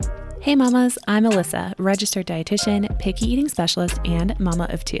Hey mamas, I'm Alyssa, registered dietitian, picky eating specialist, and mama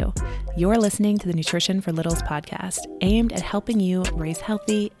of two. You're listening to the Nutrition for Littles podcast, aimed at helping you raise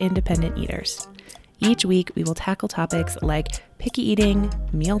healthy, independent eaters. Each week, we will tackle topics like picky eating,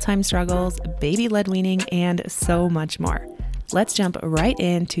 mealtime struggles, baby-led weaning, and so much more. Let's jump right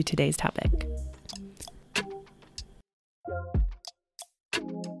into today's topic.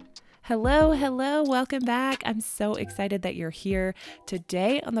 Hello, welcome back. I'm so excited that you're here.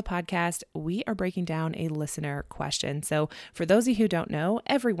 Today on the podcast, we are breaking down a listener question. So for those of you who don't know,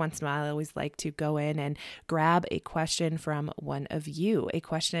 every once in a while, I always like to go in and grab a question from one of you, a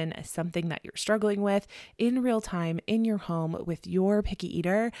question, something that you're struggling with in real time in your home with your picky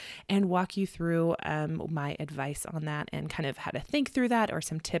eater, and walk you through my advice on that and kind of how to think through that, or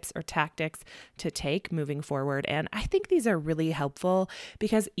some tips or tactics to take moving forward. And I think these are really helpful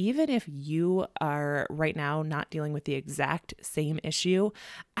because even if you are right now not dealing with the exact same issue,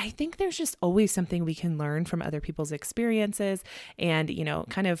 I think there's just always something we can learn from other people's experiences and,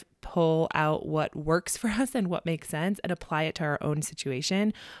 kind of pull out what works for us and what makes sense and apply it to our own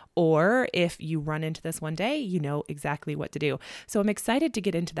situation. Or if you run into this one day, you know exactly what to do. So I'm excited to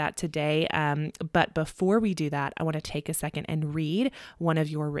get into that today. But before we do that, I want to take a second and read one of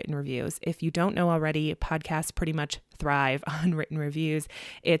your written reviews. If you don't know already, podcasts pretty much thrive on written reviews.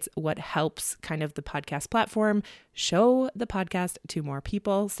 It's what helps kind of the podcast platform show the podcast to more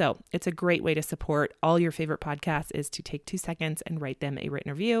people. So it's a great way to support all your favorite podcasts is to take 2 seconds and write them a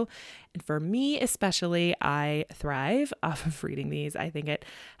written review. And for me, especially, I thrive off of reading these. I think it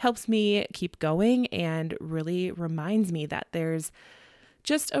helps me keep going and really reminds me that there's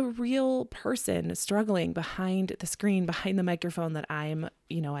just a real person struggling behind the screen, behind the microphone that I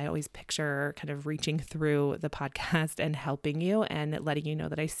always picture kind of reaching through the podcast and helping you and letting you know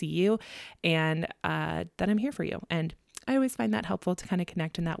that I see you and that I'm here for you. And I always find that helpful to kind of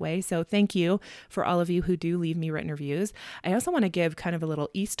connect in that way. So thank you for all of you who do leave me written reviews. I also want to give kind of a little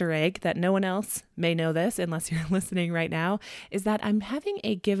Easter egg that no one else may know this unless you're listening right now, is that I'm having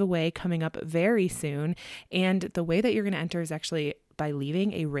a giveaway coming up very soon. And the way that you're going to enter is actually by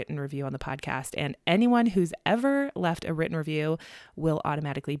leaving a written review on the podcast, and anyone who's ever left a written review will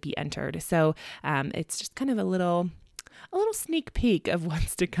automatically be entered. So it's just kind of a little sneak peek of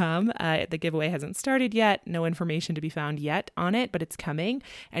what's to come. The giveaway hasn't started yet. No information to be found yet on it, but it's coming.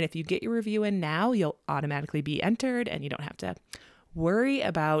 And if you get your review in now, you'll automatically be entered and you don't have to worry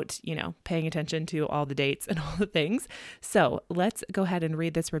about, paying attention to all the dates and all the things. So let's go ahead and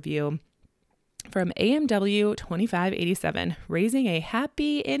read this review from AMW 2587, raising a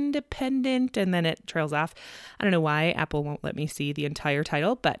happy, independent, and then it trails off. I don't know why Apple won't let me see the entire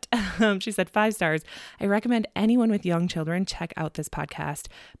title, but she said 5 stars. I recommend anyone with young children check out this podcast,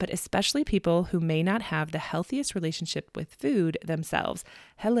 but especially people who may not have the healthiest relationship with food themselves.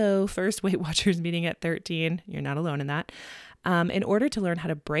 Hello, first Weight Watchers meeting at 13. You're not alone in that. In order to learn how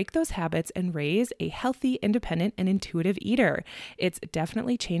to break those habits and raise a healthy, independent, and intuitive eater. It's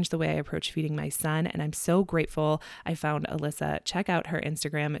definitely changed the way I approach feeding my son, and I'm so grateful I found Alyssa. Check out her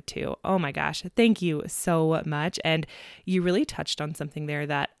Instagram too. Oh my gosh, thank you so much. And you really touched on something there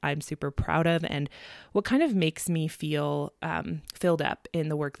that I'm super proud of, and what kind of makes me feel filled up in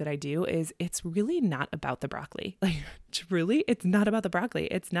the work that I do is it's really not about the broccoli. Like truly, it's not about the broccoli.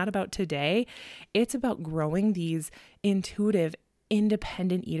 It's not about today. It's about growing these intuitive,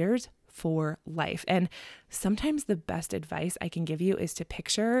 independent eaters for life. And sometimes the best advice I can give you is to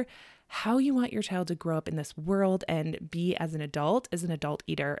picture how you want your child to grow up in this world and be as an adult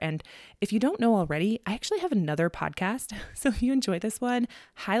eater. And if you don't know already, I actually have another podcast. So if you enjoy this one,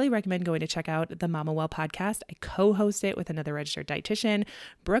 highly recommend going to check out the Mama Well podcast. I co-host it with another registered dietitian,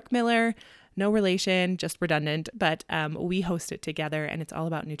 Brooke Miller. No relation, just redundant, but we host it together, and it's all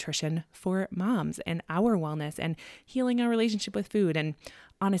about nutrition for moms and our wellness and healing our relationship with food. And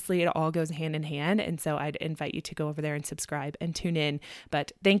honestly, it all goes hand in hand. And so I'd invite you to go over there and subscribe and tune in.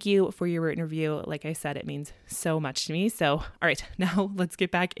 But thank you for your written review. Like I said, it means so much to me. So, all right, now let's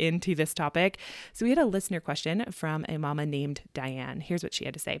get back into this topic. So we had a listener question from a mama named Diane. Here's what she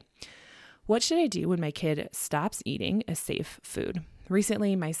had to say. What should I do when my kid stops eating a safe food?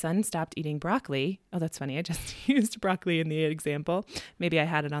 Recently, my son stopped eating broccoli. Oh, that's funny. I just used broccoli in the example. Maybe I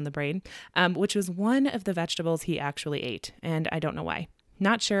had it on the brain, which was one of the vegetables he actually ate, and I don't know why.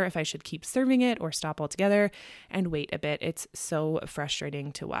 Not sure if I should keep serving it or stop altogether and wait a bit. It's so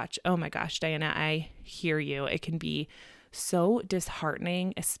frustrating to watch. Oh my gosh, Diana, I hear you. It can be so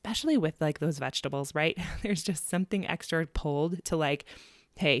disheartening, especially with like those vegetables, right? There's just something extra pulled to like,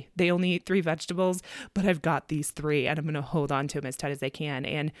 hey, they only eat 3 vegetables, but I've got these 3 and I'm going to hold on to them as tight as I can.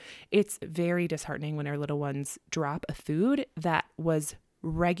 And it's very disheartening when our little ones drop a food that was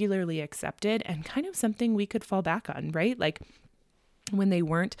regularly accepted and kind of something we could fall back on, right? Like when they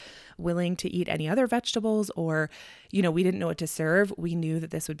weren't willing to eat any other vegetables or, we didn't know what to serve, we knew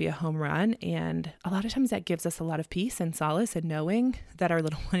that this would be a home run. And a lot of times that gives us a lot of peace and solace in knowing that our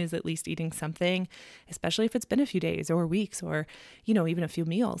little one is at least eating something, especially if it's been a few days or weeks or, even a few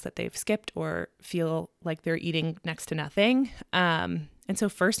meals that they've skipped or feel like they're eating next to nothing. And so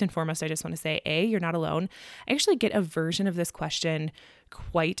first and foremost, I just want to say, you're not alone. I actually get a version of this question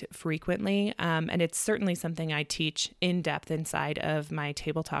quite frequently. And it's certainly something I teach in depth inside of my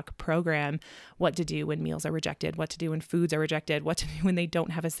Table Talk program, what to do when meals are rejected, what to do when foods are rejected, what to do when they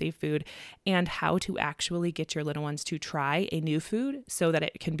don't have a safe food, and how to actually get your little ones to try a new food so that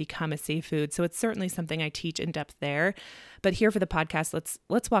it can become a safe food. So it's certainly something I teach in depth there. But here for the podcast,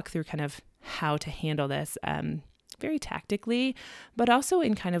 let's walk through kind of how to handle this very tactically, but also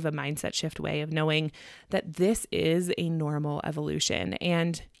in kind of a mindset shift way of knowing that this is a normal evolution.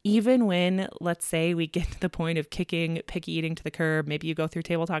 And even when, let's say, we get to the point of kicking picky eating to the curb, maybe you go through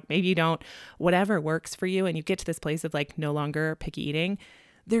Table Talk, maybe you don't, whatever works for you, and you get to this place of like no longer picky eating,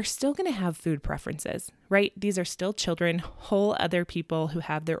 they're still going to have food preferences, right? These are still children, whole other people who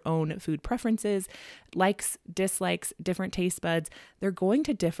have their own food preferences, likes, dislikes, different taste buds. They're going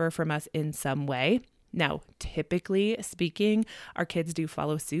to differ from us in some way. Now, typically speaking, our kids do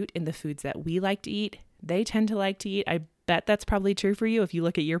follow suit in the foods that we like to eat. They tend to like to eat. I bet that's probably true for you if you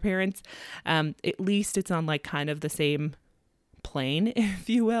look at your parents. At least it's on like kind of the same plane, if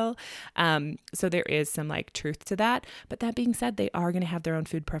you will. So there is some like truth to that. But that being said, they are going to have their own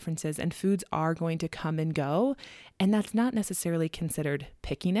food preferences and foods are going to come and go. And that's not necessarily considered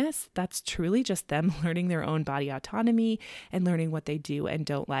pickiness. That's truly just them learning their own body autonomy and learning what they do and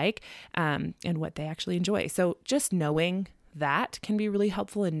don't like, and what they actually enjoy. So just knowing that can be really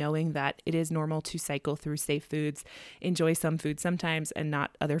helpful in knowing that it is normal to cycle through safe foods, enjoy some foods sometimes and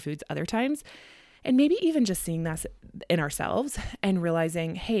not other foods other times. And maybe even just seeing that in ourselves and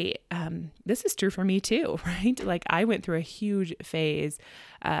realizing, hey, this is true for me too, right? Like I went through a huge phase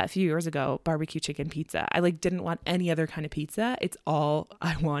a few years ago, barbecue chicken pizza. I didn't want any other kind of pizza. It's all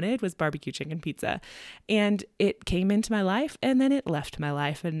I wanted was barbecue chicken pizza. And it came into my life and then it left my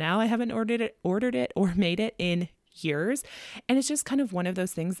life. And now I haven't ordered it or made it in years. And it's just kind of one of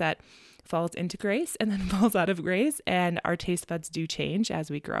those things that falls into grace and then falls out of grace. And our taste buds do change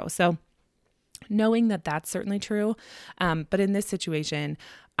as we grow. So knowing that that's certainly true. But in this situation,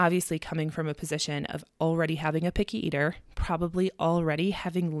 obviously coming from a position of already having a picky eater, probably already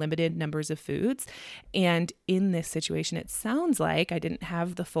having limited numbers of foods. And in this situation, it sounds like, I didn't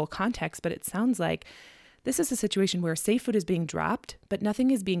have the full context, but it sounds like this is a situation where safe food is being dropped, but nothing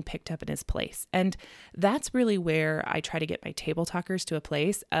is being picked up in its place. And that's really where I try to get my table talkers to a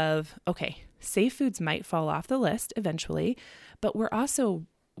place of, okay, safe foods might fall off the list eventually, but we're also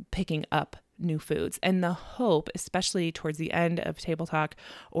picking up new foods. And the hope, especially towards the end of Table Talk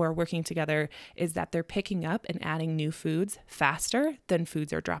or working together, is that they're picking up and adding new foods faster than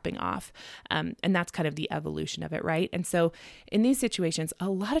foods are dropping off. And that's kind of the evolution of it, right? And so in these situations, a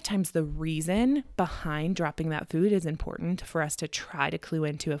lot of times the reason behind dropping that food is important for us to try to clue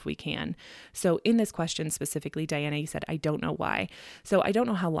into if we can. So in this question specifically, Diana, you said, I don't know why. So I don't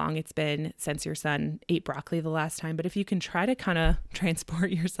know how long it's been since your son ate broccoli the last time, but if you can try to kind of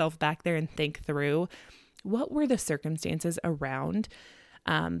transport yourself back there and think through what were the circumstances around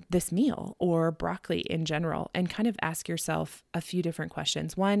this meal or broccoli in general, and kind of ask yourself a few different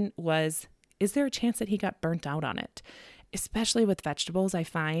questions. One was, is there a chance that he got burnt out on it? Especially with vegetables, I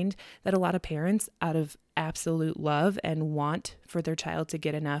find that a lot of parents, out of absolute love and want for their child to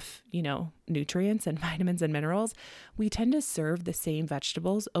get enough, nutrients and vitamins and minerals, we tend to serve the same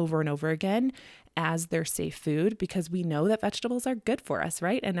vegetables over and over again as their safe food because we know that vegetables are good for us,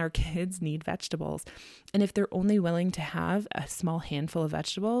 right? And our kids need vegetables. And if they're only willing to have a small handful of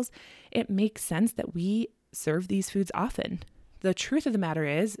vegetables, it makes sense that we serve these foods often. The truth of the matter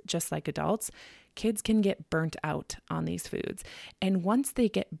is, just like adults, kids can get burnt out on these foods. And once they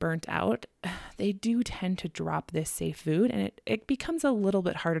get burnt out, they do tend to drop this safe food and it becomes a little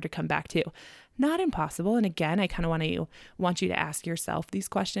bit harder to come back to. Not impossible. And again, I kind of want you to ask yourself these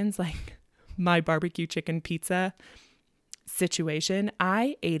questions, like my barbecue chicken pizza situation.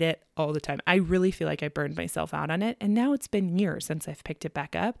 I ate it all the time. I really feel like I burned myself out on it. And now it's been years since I've picked it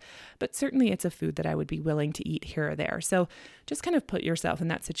back up, but certainly it's a food that I would be willing to eat here or there. So just kind of put yourself in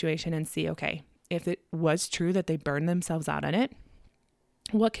that situation and see, okay, if it was true that they burned themselves out on it,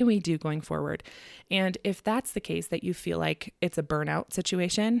 what can we do going forward? And if that's the case, that you feel like it's a burnout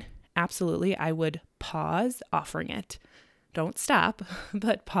situation, absolutely, I would pause offering it. Don't stop,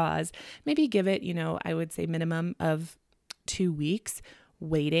 but pause. Maybe give it, I would say minimum of 2 weeks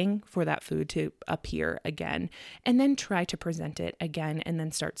waiting for that food to appear again, and then try to present it again and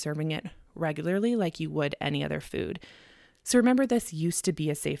then start serving it regularly like you would any other food. So remember, this used to be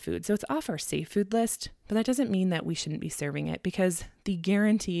a safe food. So it's off our safe food list, but that doesn't mean that we shouldn't be serving it, because the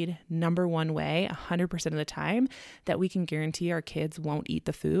guaranteed number one way, 100% of the time, that we can guarantee our kids won't eat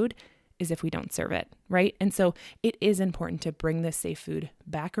the food is if we don't serve it, right? And so it is important to bring this safe food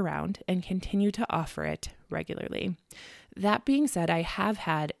back around and continue to offer it regularly. That being said, I have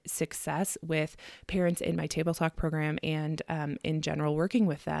had success with parents in my Table Talk program and in general working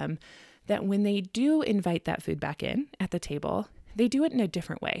with them, that when they do invite that food back in at the table, they do it in a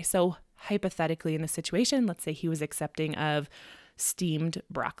different way. So hypothetically, in the situation, let's say he was accepting of steamed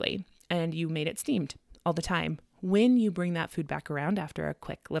broccoli and you made it steamed all the time. When you bring that food back around after a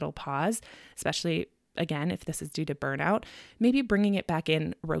quick little pause, especially again, if this is due to burnout, maybe bringing it back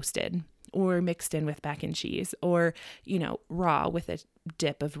in roasted or mixed in with mac and cheese, or, raw with a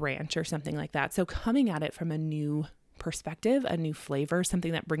dip of ranch or something like that. So coming at it from a new perspective, a new flavor,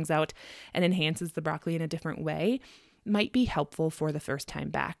 something that brings out and enhances the broccoli in a different way, might be helpful for the first time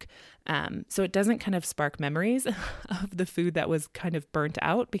back. So it doesn't kind of spark memories of the food that was kind of burnt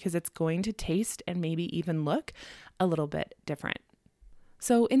out, because it's going to taste and maybe even look a little bit different.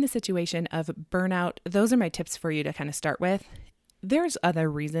 So in the situation of burnout, those are my tips for you to kind of start with. There's other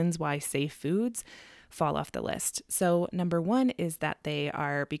reasons why safe foods fall off the list. So number one is that they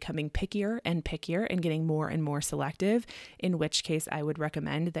are becoming pickier and getting more and more selective, in which case I would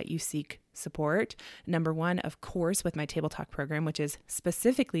recommend that you seek support. Number one, of course, with my Table Talk program, which is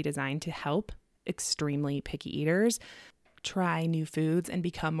specifically designed to help extremely picky eaters try new foods and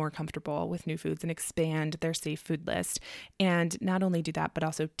become more comfortable with new foods and expand their safe food list. And not only do that, but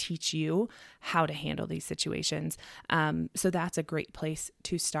also teach you how to handle these situations. So that's a great place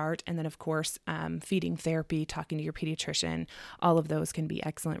to start. And then, of course, feeding therapy, talking to your pediatrician, all of those can be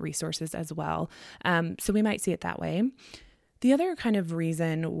excellent resources as well. So we might see it that way. The other kind of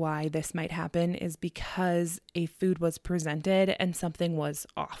reason why this might happen is because a food was presented and something was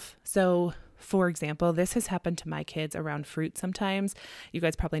off. So for example, this has happened to my kids around fruit sometimes. You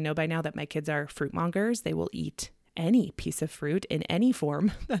guys probably know by now that my kids are fruit mongers. They will eat any piece of fruit in any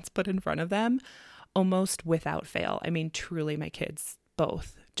form that's put in front of them, almost without fail. I mean, truly, my kids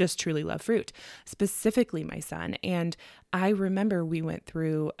both just truly love fruit, specifically my son. And I remember we went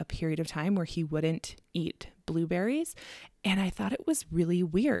through a period of time where he wouldn't eat blueberries. And I thought it was really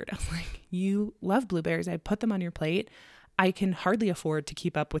weird. I was like, you love blueberries. I put them on your plate. I can hardly afford to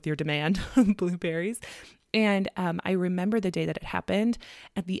keep up with your demand of blueberries. And I remember the day that it happened.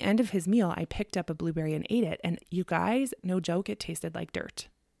 At the end of his meal, I picked up a blueberry and ate it. And you guys, no joke, it tasted like dirt.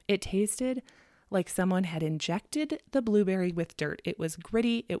 It tasted like someone had injected the blueberry with dirt. It was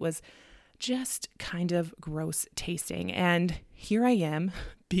gritty. It was just kind of gross tasting. And here I am,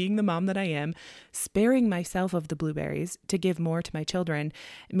 being the mom that I am, sparing myself of the blueberries to give more to my children.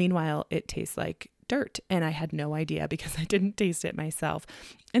 Meanwhile, it tastes like dirt. And I had no idea because I didn't taste it myself.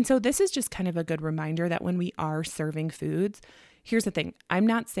 And so this is just kind of a good reminder that when we are serving foods, here's the thing. I'm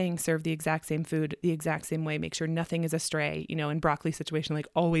not saying serve the exact same food the exact same way. Make sure nothing is astray. In broccoli situation, like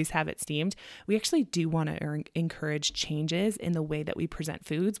always have it steamed. We actually do want to encourage changes in the way that we present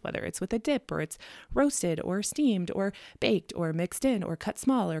foods, whether it's with a dip or it's roasted or steamed or baked or mixed in or cut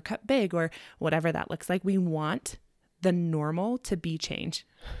small or cut big or whatever that looks like. We want the normal to be change.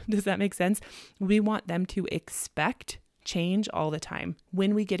 Does that make sense? We want them to expect change all the time.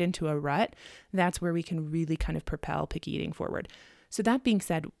 When we get into a rut, that's where we can really kind of propel picky eating forward. So that being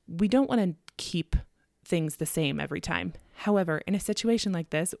said, we don't want to keep things the same every time. However, in a situation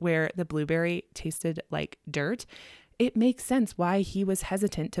like this where the blueberry tasted like dirt, it makes sense why he was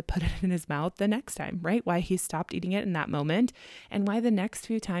hesitant to put it in his mouth the next time, right? Why he stopped eating it in that moment, and why the next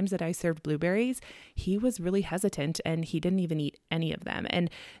few times that I served blueberries, he was really hesitant and he didn't even eat any of them. And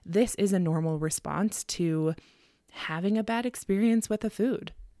this is a normal response to having a bad experience with a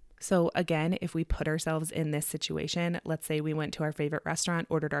food. So again, if we put ourselves in this situation, let's say we went to our favorite restaurant,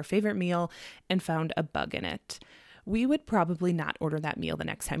 ordered our favorite meal, and found a bug in it, we would probably not order that meal the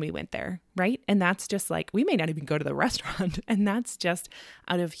next time we went there, right? And that's just like, we may not even go to the restaurant, and that's just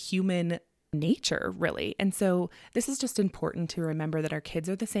out of human nature, really. And so this is just important to remember that our kids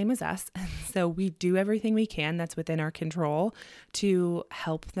are the same as us. And so we do everything we can that's within our control to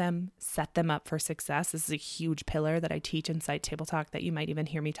help them, set them up for success. This is a huge pillar that I teach inside Table Talk that you might even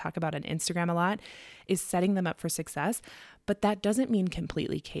hear me talk about on Instagram a lot, is setting them up for success. But that doesn't mean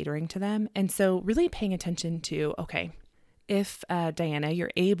completely catering to them. And so really paying attention to, okay, if Diana,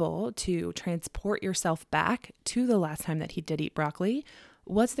 you're able to transport yourself back to the last time that he did eat broccoli,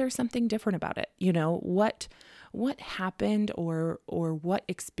 was there something different about it? what happened or what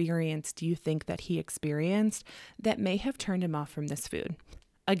experience do you think that he experienced that may have turned him off from this food?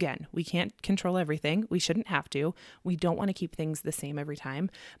 Again, we can't control everything. We shouldn't have to. We don't want to keep things the same every time,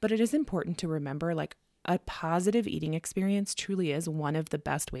 but it is important to remember, like, a positive eating experience truly is one of the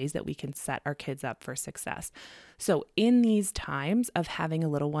best ways that we can set our kids up for success. So in these times of having a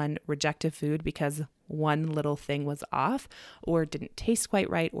little one reject a food because one little thing was off or didn't taste quite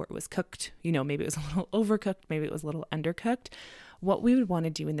right, or it was cooked, maybe it was a little overcooked, maybe it was a little undercooked, what we would want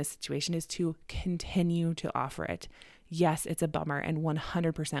to do in this situation is to continue to offer it. Yes, it's a bummer, and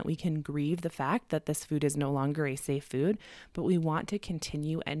 100% we can grieve the fact that this food is no longer a safe food, but we want to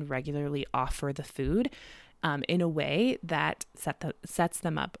continue and regularly offer the food in a way that sets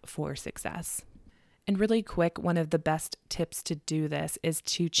them up for success. And really quick, one of the best tips to do this is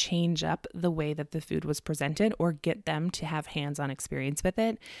to change up the way that the food was presented or get them to have hands-on experience with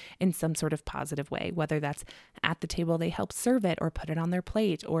it in some sort of positive way, whether that's at the table they help serve it or put it on their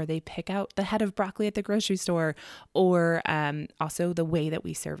plate, or they pick out the head of broccoli at the grocery store, or also the way that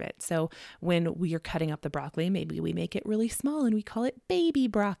we serve it. So when we are cutting up the broccoli, maybe we make it really small and we call it baby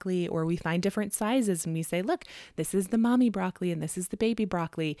broccoli, or we find different sizes and we say, look, this is the mommy broccoli and this is the baby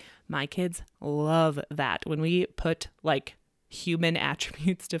broccoli. My kids love that. When we put like human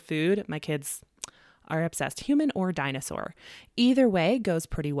attributes to food, my kids are obsessed. Human or dinosaur. Either way goes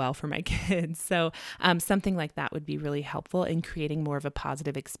pretty well for my kids. So something like that would be really helpful in creating more of a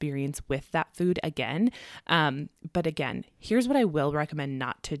positive experience with that food again. But again, here's what I will recommend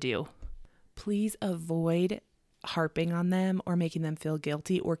not to do. Please avoid harping on them or making them feel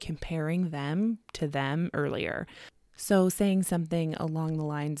guilty or comparing them to them earlier. So saying something along the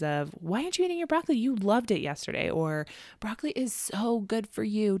lines of, why aren't you eating your broccoli? You loved it yesterday. Or broccoli is so good for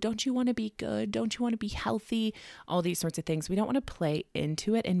you. Don't you want to be good? Don't you want to be healthy? All these sorts of things. We don't want to play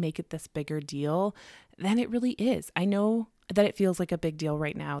into it and make it this bigger deal than it really is. I know that it feels like a big deal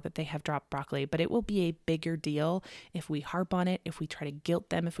right now that they have dropped broccoli, but it will be a bigger deal if we harp on it, if we try to guilt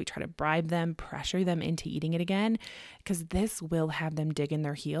them, if we try to bribe them, pressure them into eating it again, because this will have them dig in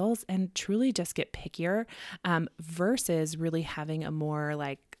their heels and truly just get pickier, versus really having a more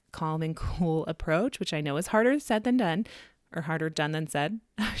like calm and cool approach, which I know is harder said than done. Or harder done than said,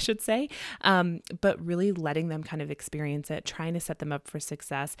 I should say, but really letting them kind of experience it, trying to set them up for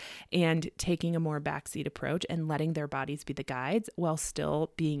success, and taking a more backseat approach and letting their bodies be the guides while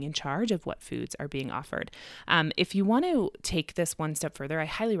still being in charge of what foods are being offered. If you want to take this one step further, I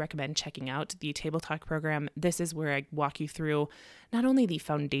highly recommend checking out the Table Talk program. This is where I walk you through not only the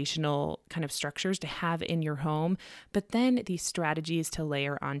foundational kind of structures to have in your home, but then the strategies to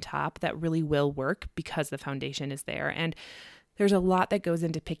layer on top that really will work because the foundation is there. And there's a lot that goes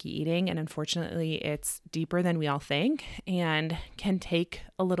into picky eating, and unfortunately it's deeper than we all think and can take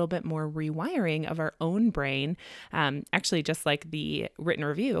a little bit more rewiring of our own brain. Actually, just like the written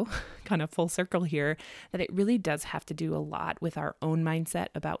review, kind of full circle here, that it really does have to do a lot with our own mindset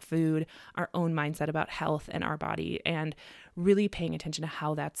about food, our own mindset about health and our body, and really paying attention to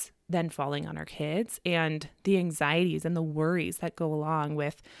how that's then falling on our kids and the anxieties and the worries that go along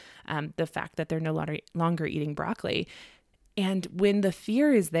with the fact that they're no longer eating broccoli. And when the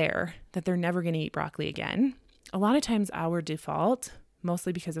fear is there that they're never going to eat broccoli again, a lot of times our default,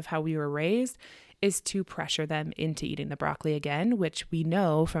 mostly because of how we were raised, is to pressure them into eating the broccoli again, which we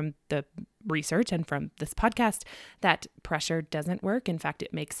know from the research and from this podcast that pressure doesn't work. In fact,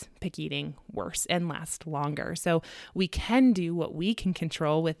 it makes picky eating worse and last longer. So we can do what we can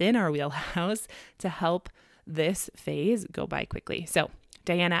control within our wheelhouse to help this phase go by quickly. So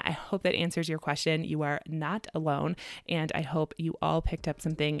Diana, I hope that answers your question. You are not alone, and I hope you all picked up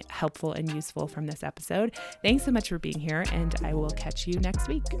something helpful and useful from this episode. Thanks so much for being here, and I will catch you next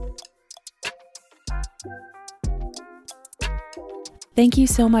week. Thank you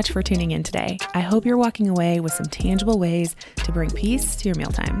so much for tuning in today. I hope you're walking away with some tangible ways to bring peace to your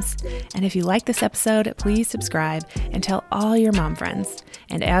mealtimes. And if you like this episode, please subscribe and tell all your mom friends.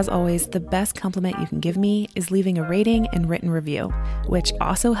 And as always, the best compliment you can give me is leaving a rating and written review, which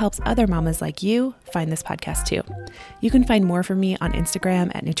also helps other mamas like you find this podcast too. You can find more from me on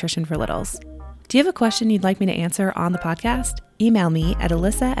Instagram at Nutrition for Littles. Do you have a question you'd like me to answer on the podcast? Email me at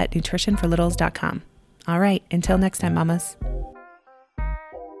alyssa@nutritionforlittles.com. All right, until next time, mamas.